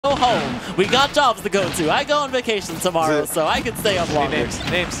Go home. We got jobs to go to. I go on vacation tomorrow, so I can stay up longer.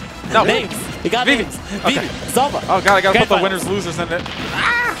 Names. No. Names. We got Vivi. names. Okay. Vivi. Zomba. Oh god, I gotta put the Finals. winners losers in it.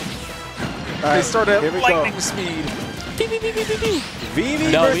 Right, They started at lightning go. speed.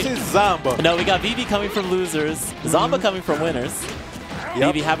 Vivi No, versus Zomba. No, we got Vivi coming from losers, Zomba coming from winners. Yep.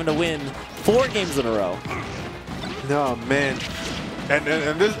 Vivi having to win 4 games in a row. No man. And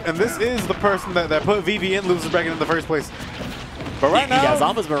this is the person that put Vivi in loser bracket in the first place. But right now, Yeah,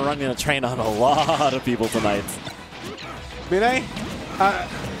 Zomba's been running a train on a lot of people tonight. Binay,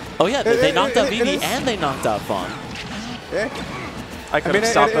 Oh yeah, they knocked out Vivi is- and they knocked out Fawn. yeah. I could have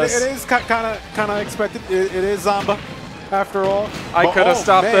stopped this. It is kind of expected. It is Zomba, after all. I But, could have oh,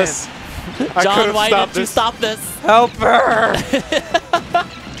 stopped man. this. I John, could've why stopped didn't you this. stop this? Help her!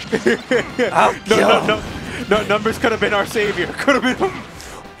 No, numbers could have been our savior. Could have been.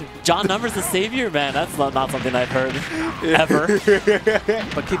 John Numbers the savior? Man, that's not something I've heard ever.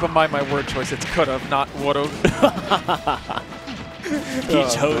 But keep in mind my word choice. It's could have, not would have. He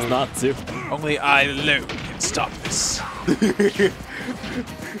chose not to. Only I alone can stop this. All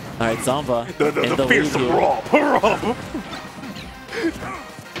right, Zomba in the lead fearsome here. Rob.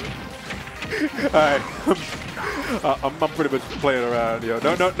 Alright. I'm pretty much playing around, yo.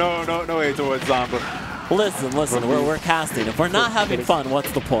 No way towards Zomba. Listen, we're casting. If we're not having fun,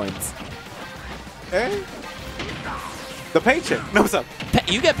 what's the point? Eh? The paycheck. No, what's up?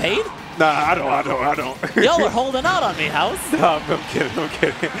 You get paid? Nah, I don't. Y'all are holding out on me, House. No, I'm kidding.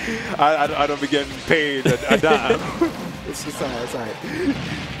 I don't be getting paid a dime. It's alright.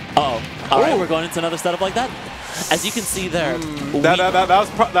 Oh, all right, we're going into another setup like that. As you can see there, That was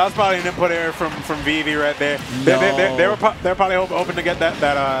probably an input error from Vivi right there. They're probably hoping to get that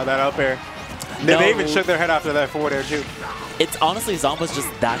up air. They even shook their head after that forward air too. It's honestly, Zomba's just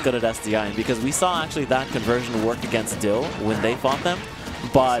that good at SDIing because we saw actually that conversion work against Dill when they fought them.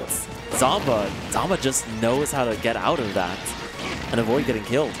 But Zomba just knows how to get out of that and avoid getting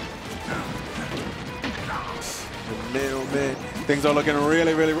killed. Man, things are looking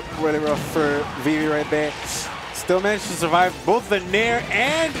really rough for Vivi right there. Still managed to survive both the Nair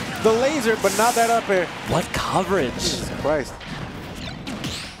and the laser, but not that up air. What coverage! Jesus Christ.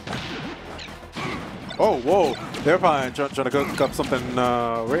 Oh, whoa. They're probably trying to cook up something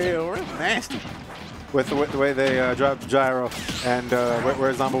real nasty with the way they dropped Gyro and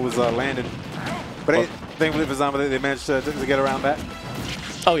where Zomba was landed. But thankfully for Zomba, they managed to get around that.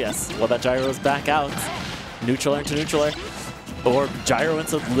 Oh yes, well that gyro's back out. Neutral air to neutral air. Or gyro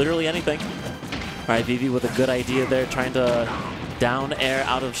into literally anything. Alright, Vivi with a good idea there, trying to down air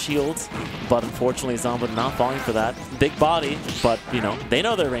out of shields. But unfortunately, Zomba not falling for that. Big body, but you know, they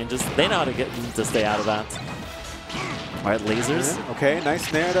know their ranges. They know how to get to stay out of that. Alright, lasers. Okay,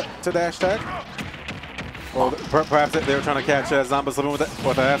 nice nair to dash tag. Or perhaps they were trying to catch Zomba slipping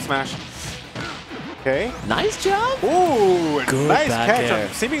with a F smash. Okay. Nice job. Ooh, Good nice back catch air.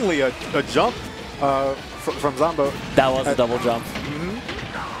 on seemingly a jump from Zomba. That was a double jump.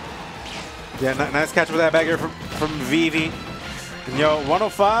 Yeah, nice catch with that back air from Vivi. And yo,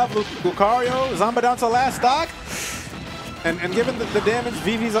 105, Lucario, Zomba down to last stock. And given the damage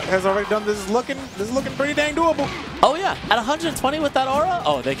Vivi has already done, this is looking pretty dang doable. Oh yeah, at 120 with that aura?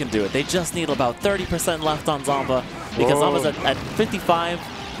 Oh, they can do it. They just need about 30% left on Zomba because Zomba's at 55.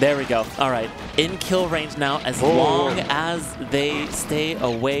 There we go. All right, in kill range now as long as they stay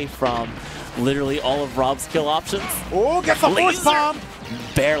away from literally all of Rob's kill options. Oh, gets the force palm.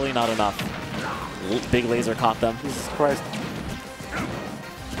 Barely not enough. Big laser caught them. Jesus Christ.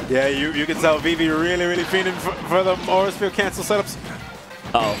 Yeah, you can tell Vivi really fiending for the Aura's Field cancel setups.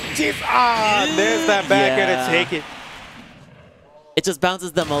 Uh-oh. Jeez, there's that back air to take it. It just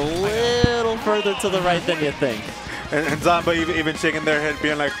bounces them a little further to the right than you think. And Zomba even shaking their head,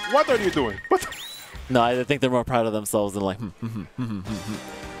 being like, "What are you doing?" What? No, I think they're more proud of themselves than like,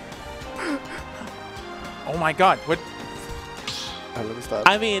 Oh my god, what? Let me stop.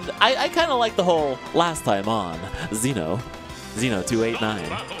 I mean, I kind of like the whole last time on Xeno289.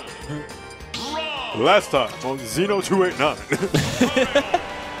 Last time on Xeno289.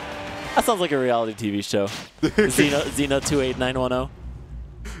 That sounds like a reality TV show. Xeno28910.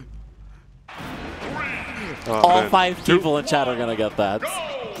 All 5 people in chat are gonna get that.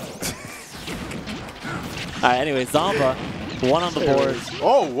 Alright, anyway, Zomba, 1 on the board.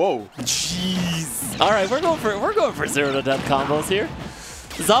 Oh, whoa. Jeez. Alright, we're going for 0 to death combos here.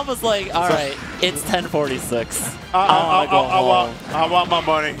 Zomba's like, alright, it's 10:46. I want my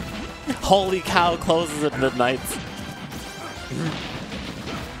money. Holy cow, closes at midnight.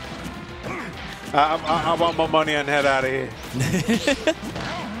 I want my money and head out of here.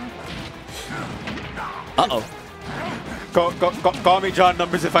 Uh-oh. Call me John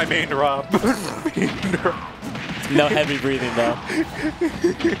Numbers if I main Rob. No heavy breathing, though.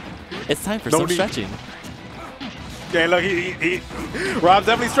 It's time for some stretching. Yeah, look, Rob's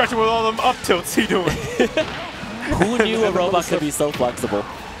definitely stretching with all them up tilts he doing. Who knew a robot could be so flexible?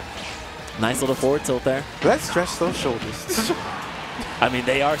 Nice little forward tilt there. Let's stretch those shoulders. I mean,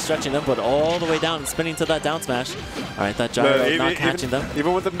 they are stretching them, but all the way down and spinning to that down smash. All right, that gyro not catching them.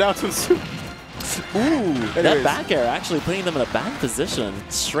 Even with them down tilts. Ooh, that back air actually putting them in a bad position.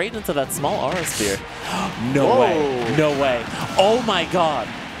 Straight into that small aura sphere. No way. No way. Oh my god.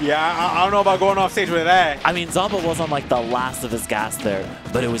 Yeah, I don't know about going off stage with that. I mean, Zomba was on like the last of his gas there,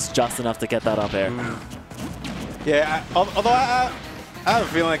 but it was just enough to get that up air. Yeah, although I have a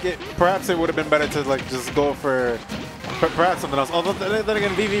feeling like perhaps it would have been better to like just go for perhaps something else. Although then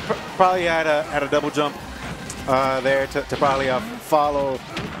again, Vivi probably had a double jump there to probably follow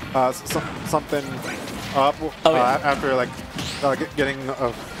something up after like getting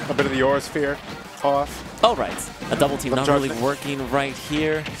a bit of the aura sphere off. Oh, right. A double team not really working right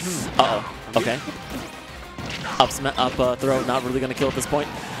here. Uh-oh. Okay. Up throw, not really going to kill at this point.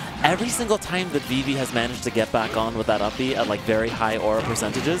 Every single time that Vivi has managed to get back on with that up B at like very high aura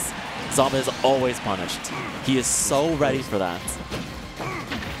percentages, Zomba is always punished. He is so ready for that.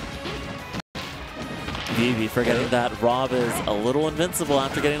 Vivi forgetting that Rob is a little invincible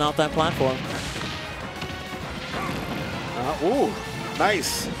after getting off that platform. Ooh,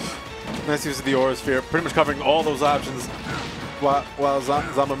 nice. Nice use of the aura sphere, pretty much covering all those options while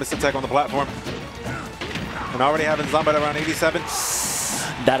Zomba missed a tech on the platform. And already having Zomba at around 87.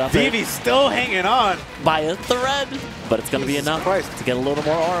 That up Vivi's still hanging on by a thread, but it's going to be enough to get a little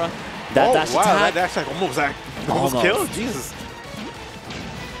more aura. That dash attack. That dash attack almost killed. Jesus.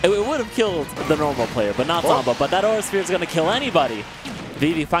 It would have killed the normal player, but not Zomba. But that aura sphere is going to kill anybody.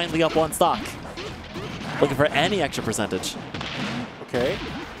 Vivi finally up one stock. Looking for any extra percentage. Okay.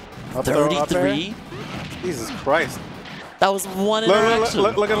 33. Jesus Christ. That was one interaction.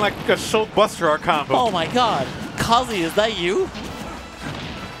 Looking like a Schultz Buster Art combo. Oh my god. Kazi, is that you?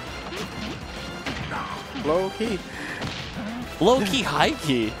 Low key. Low key, high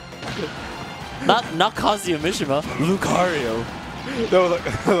key. Not Kazuya Mishima, Lucario. No,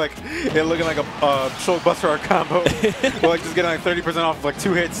 like it looking like a Schultz Buster Art combo. Or like just getting like 30% off of like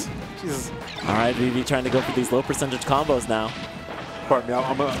 2 hits. Jesus. All right, Vivi trying to go for these low percentage combos now. Pardon me,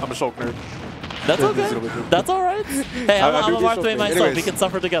 I'm a Schultz nerd. That's okay. That's all right. Hey, I'm a Marthway myself. Anyways. We can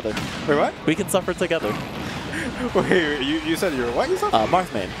suffer together. Wait, what? We can suffer together. Wait, you said you were what? You said?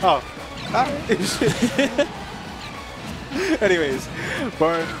 Marthmain. Oh. Anyways,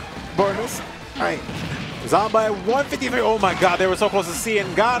 Barnes. All right. Zomba at 153. Oh my god, they were so close to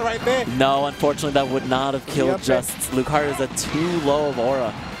seeing God right there. No, unfortunately, that would not have killed just Lucario is at too low of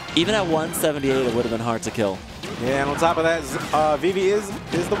aura. Even at 178, it would have been hard to kill. Yeah, and on top of that, Vivi is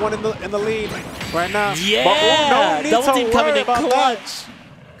the one in the lead right now. Yeah, but, no need double team to coming in about clutch.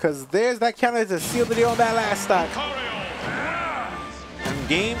 Because there's that counter to seal the deal on that last stock. And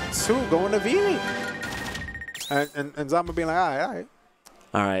game 2 going to Vivi. And Zomba being like, all right.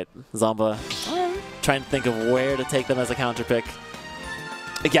 All right, Zomba trying to think of where to take them as a counter pick.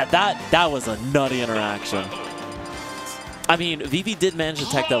 Yeah, that was a nutty interaction. I mean, Vivi did manage to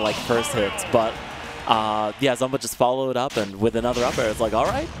tech that like first hit, but yeah, Zomba just followed up and with another up air, it's like, all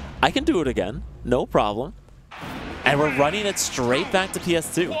right, I can do it again, no problem. And we're running it straight back to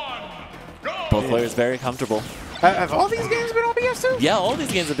PS2. Both players very comfortable. Have all these games been on PS2? Yeah, all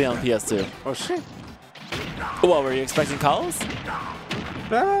these games have been on PS2. Oh shit. What, were you expecting calls?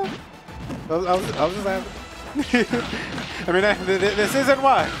 No. I was just asking. I mean, this isn't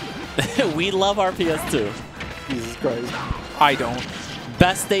why. We love our PS2. Jesus Christ. I don't.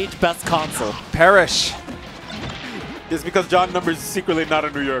 Best stage, best console. Perish. It's because John Numbers is secretly not a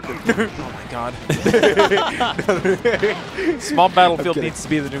New Yorker. Oh my god. Small Battlefield needs to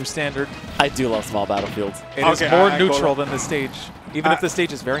be the new standard. I do love Small Battlefield. It is more neutral than the stage, even if the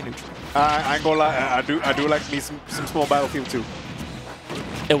stage is very neutral. I ain't gonna lie, I do like me some Small Battlefield too.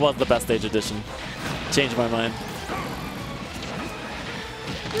 It was the best stage edition. Changed my mind.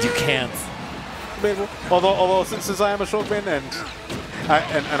 You can't. Although since I am a showman and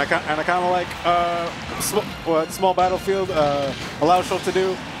I kind of like Small Battlefield allows Schultz to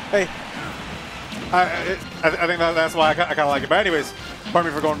do. Hey, I think that's why I kind of like it. But anyways,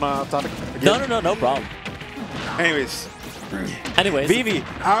 pardon me for going off topic. Again. No problem. Anyways, Vivi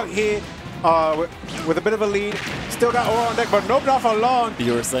out here with a bit of a lead, still got aura on deck, but nope, not for long.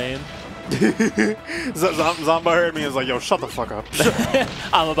 You were saying? Zomba heard me and was like, yo, shut the fuck up.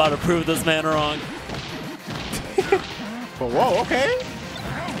 I'm about to prove this man wrong. But whoa, okay.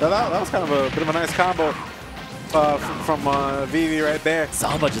 That was kind of a bit of a nice combo. from Vivi right there.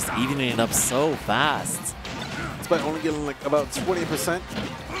 Zomba just evening it up so fast. It's by only getting like about 20%.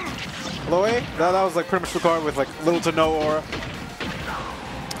 Low A, that was like pretty much Lucario with like little to no aura.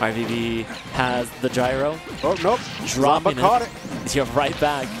 Alright, Vivi has the gyro. Oh, nope. Dropping Zomba caught it. You're right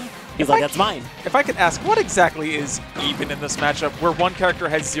back. He's like, that's mine. If I could ask, what exactly is even in this matchup where one character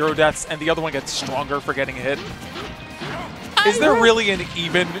has 0 deaths and the other one gets stronger for getting a hit? Is there really an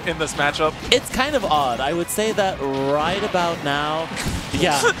even in this matchup? It's kind of odd. I would say that right about now,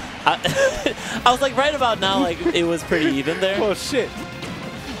 yeah. I was like, right about now, like, it was pretty even there. Well, shit.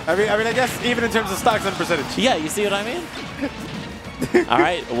 I mean, I guess even in terms of stocks and percentage. Yeah, you see what I mean? All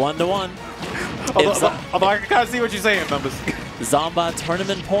right, 1-1. Although I can kind of see what you're saying, numbers. Zomba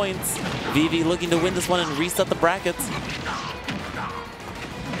tournament points. Vivi looking to win this one and reset the brackets.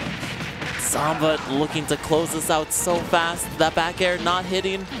 Zomba looking to close this out so fast. That back air not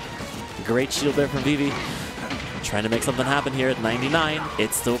hitting. Great shield there from Vivi. Trying to make something happen here at 99.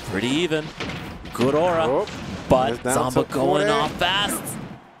 It's still pretty even. Good aura. Oh, but Zomba going off fast.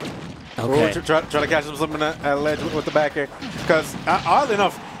 Okay. Oh, try to catch him something at ledge with the back air. Because oddly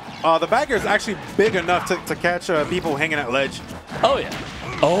enough, the back air is actually big enough to catch people hanging at ledge. Oh, yeah.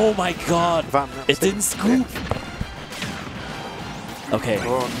 Oh, my God. It didn't scoop. Okay.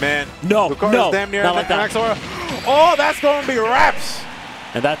 Oh, man. No, Lucario's damn near not like that. max aura. Oh, that's going to be wraps.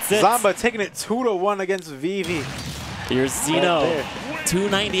 And that's it. Zomba taking it 2-1 against Vivi. Your Xeno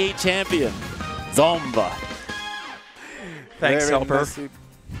 298 champion, Zomba. Thanks, Helper.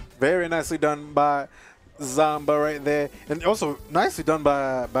 Very nicely done by Zomba right there. And also nicely done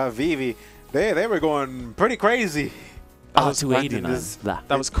by Vivi. They were going pretty crazy. Oh, 289.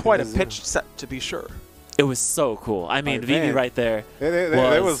 That was quite a pitched set, to be sure. It was so cool. I mean, Vivi right there.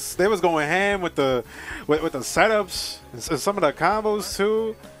 They was going ham with the setups and some of the combos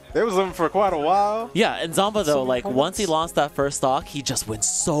too. They was living for quite a while. Yeah, and Zomba though, like once he lost that first stock, he just went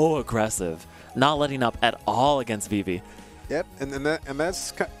so aggressive, not letting up at all against Vivi. Yep, and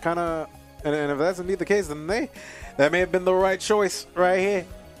that's kind of, and if that's indeed the case, then that may have been the right choice right here.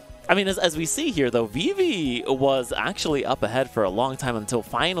 I mean, as we see here, though, Vivi was actually up ahead for a long time until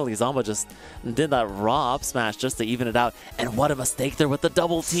finally Zomba just did that raw up smash just to even it out. And what a mistake there with the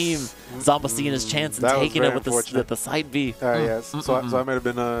double team. Zomba seeing his chance and taking it with the side B. Yes. So I may have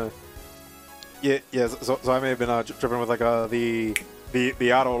been so I may have been tripping with like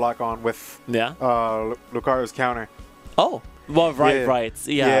the auto lock on with Lucario's counter. Oh, well, right.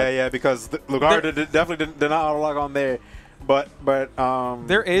 Yeah, because Lucario definitely did not auto lock on there. But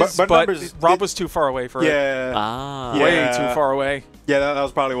there is, but Rob was too far away for it. Way too far away. Yeah, that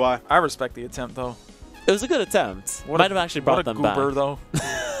was probably why. I respect the attempt, though. It was a good attempt. Might have actually brought them back. Goober, though.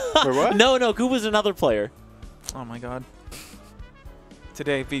 Wait, what? No, Goober's another player. Oh my God.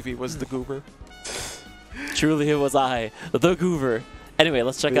 Today, Vivi was the Goober. Truly, it was I, the Goober. Anyway,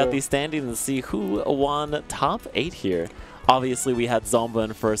 let's check out these standings and see who won top 8 here. Obviously, we had Zomba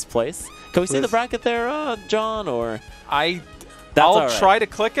in first place. Can we see the bracket there, John? Or I'll try to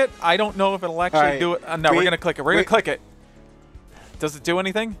click it. I don't know if it'll actually do it. No, we're gonna click it. We're gonna click it. Does it do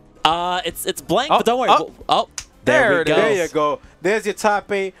anything? It's blank, but don't worry. Oh, there we go. There you go. There's your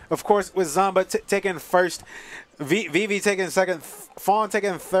top 8. Of course, with Zomba taking first, Vivi taking second, Fawn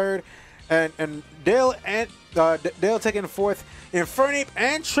taking third, and Dale taking fourth, Infernape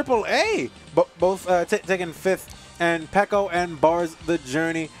and Triple A both taking fifth. And Pecco and Bars the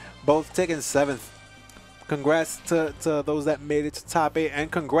Journey both taking 7th. Congrats to those that made it to top 8, and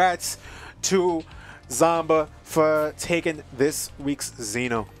congrats to Zomba for taking this week's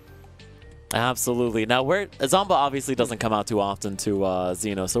Xeno. Absolutely. Now, Zomba obviously doesn't come out too often to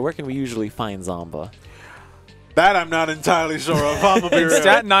Xeno, so where can we usually find Zomba? That I'm not entirely sure of. I'm gonna be real.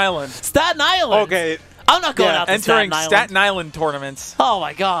 Staten Island. Staten Island. Okay. I'm not going out to entering Staten Island tournaments. Oh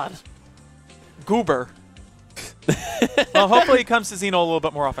my God. Goober. Well, hopefully he comes to Xeno a little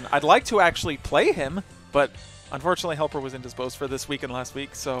bit more often. I'd like to actually play him, but unfortunately Helper was indisposed for this week and last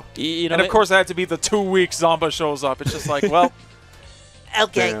week. So, and of course, it had to be the 2 weeks Zomba shows up. It's just like, well,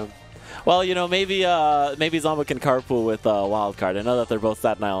 okay. Damn. Well, maybe Zomba can carpool with Wildcard. I know that they're both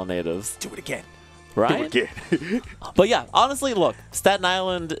Staten Island natives. Do it again. Right? Do it again. But yeah, honestly, look, Staten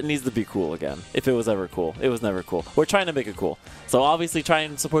Island needs to be cool again. If it was ever cool. It was never cool. We're trying to make it cool. So obviously try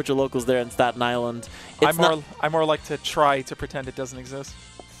and support your locals there in Staten Island. I more like to try to pretend it doesn't exist.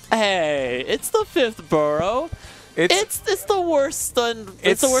 Hey, it's the 5th borough. It's the worst.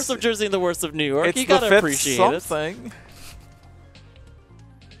 It's the worst of Jersey and the worst of New York. You gotta appreciate something.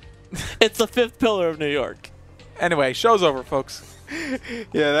 It's the 5th pillar of New York. Anyway, show's over, folks.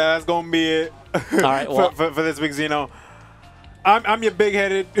 Yeah, that's gonna be it. All right, well, for this week's Xeno. I'm your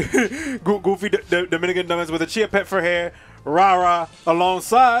big-headed, goofy Dominican dumbass with a chia pet for hair, Rara,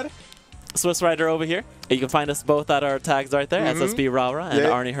 alongside SwissWriter over here. You can find us both at our tags right there, SSB Rara and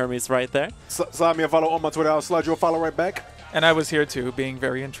Arnie Hermes right there. Slide me a follow on my Twitter. I'll slide you a follow right back. And I was here too, being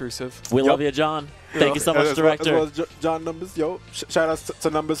very intrusive. We love you, John. Thank you so much, Director. As well as John Numbers. Yo, shout out to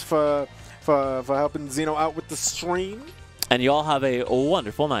Numbers for helping Xeno out with the stream. And you all have a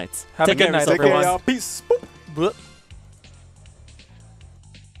wonderful night. Have a good night, everyone. Take care, y'all. Peace. Boop.